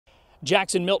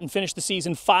Jackson Milton finished the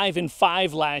season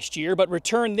 5-5 last year, but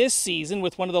returned this season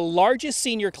with one of the largest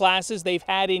senior classes they've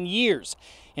had in years.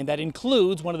 And that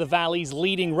includes one of the Valley's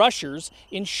leading rushers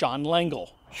in Sean Lengyel.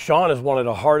 Sean is one of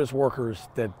the hardest workers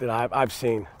that I've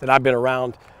seen, that I've been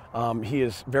around. He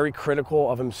is very critical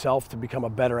of himself to become a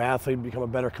better athlete, become a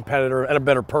better competitor, and a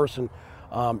better person.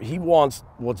 He wants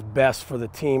what's best for the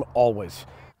team always.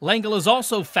 Lengyel is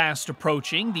also fast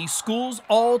approaching the school's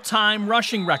all-time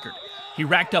rushing record. He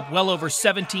racked up well over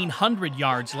 1,700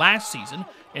 yards last season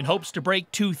and hopes to break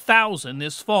 2,000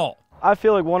 this fall. I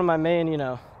feel like one of my main,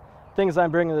 things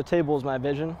I'm bringing to the table is my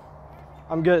vision.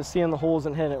 I'm good at seeing the holes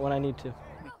and hitting it when I need to.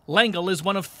 Lengyel is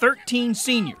one of 13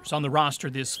 seniors on the roster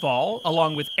this fall,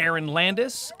 along with Aaron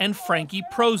Landis and Frankie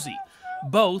Prosey.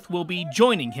 Both will be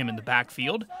joining him in the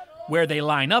backfield. Where they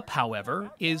line up,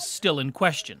 however, is still in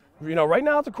question. Right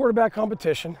now it's a quarterback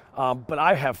competition, but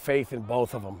I have faith in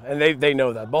both of them, and they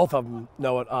know that. Both of them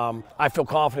know it. I feel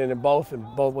confident in both, and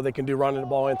both what they can do running the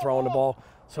ball and throwing the ball.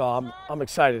 So I'm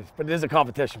excited, but it is a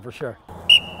competition for sure.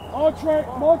 On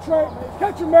Trey,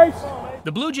 catch your mace.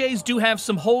 The Blue Jays do have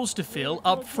some holes to fill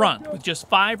up front, with just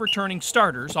 5 returning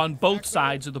starters on both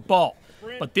sides of the ball.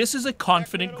 But this is a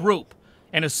confident group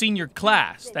and a senior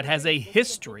class that has a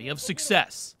history of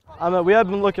success. We have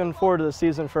been looking forward to the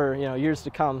season for years to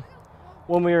come.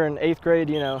 When we were in 8th grade,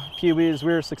 Pee-wees,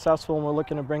 we were successful, and we're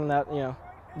looking to bring that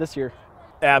this year.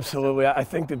 Absolutely. I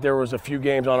think that there was a few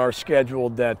games on our schedule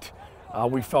that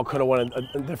we felt could have went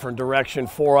a different direction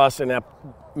for us, and that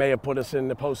may have put us in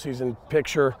the postseason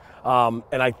picture.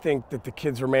 And I think that the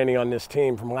kids remaining on this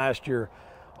team from last year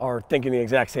are thinking the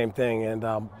exact same thing. And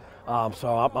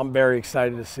so I'm very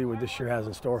excited to see what this year has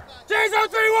in store. Jays on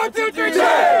 3, 1, 2, 3,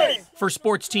 Jays! For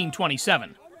Sports Team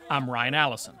 27, I'm Ryan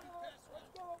Allison.